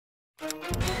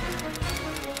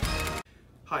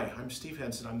Hi, I'm Steve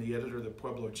Henson. I'm the editor of the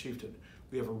Pueblo Chieftain.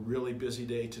 We have a really busy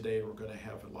day today. We're going to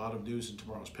have a lot of news in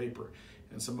tomorrow's paper,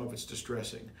 and some of it's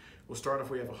distressing. We'll start off,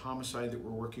 we have a homicide that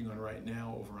we're working on right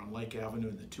now over on Lake Avenue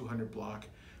in the 200 block.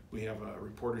 We have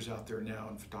reporters out there now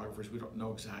and photographers. We don't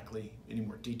know exactly any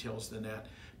more details than that,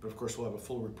 but of course we'll have a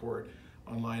full report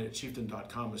online at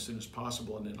chieftain.com as soon as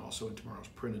possible, and then also in tomorrow's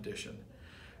print edition.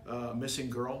 Missing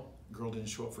girl didn't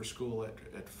show up for school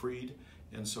at Freed,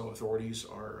 and so authorities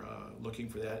are looking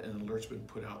for that, and an alert's been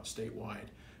put out statewide,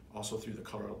 also through the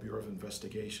Colorado Bureau of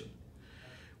Investigation.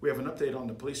 We have an update on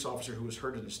the police officer who was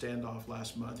hurt in a standoff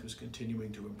last month, who's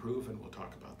continuing to improve, and we'll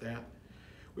talk about that.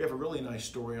 We have a really nice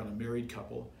story on a married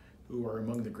couple who are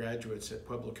among the graduates at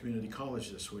Pueblo Community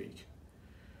College this week.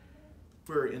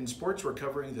 In sports, we're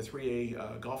covering the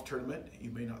 3A golf tournament.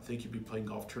 You may not think you'd be playing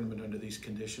golf tournament under these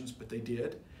conditions, but they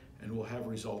did, and we'll have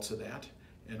results of that.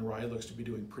 And Rye looks to be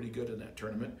doing pretty good in that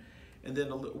tournament. And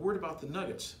then a word about the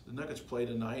Nuggets. The Nuggets play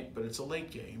tonight, but it's a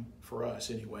late game for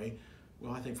us anyway.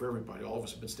 Well, I think for everybody. All of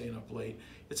us have been staying up late.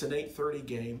 It's an 8:30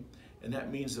 game, and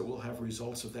that means that we'll have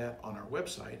results of that on our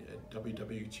website at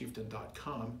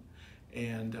www.chieftain.com.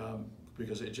 And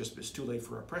because it's too late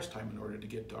for our press time in order to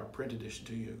get our print edition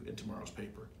to you in tomorrow's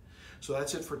paper. So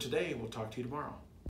that's it for today. We'll talk to you tomorrow.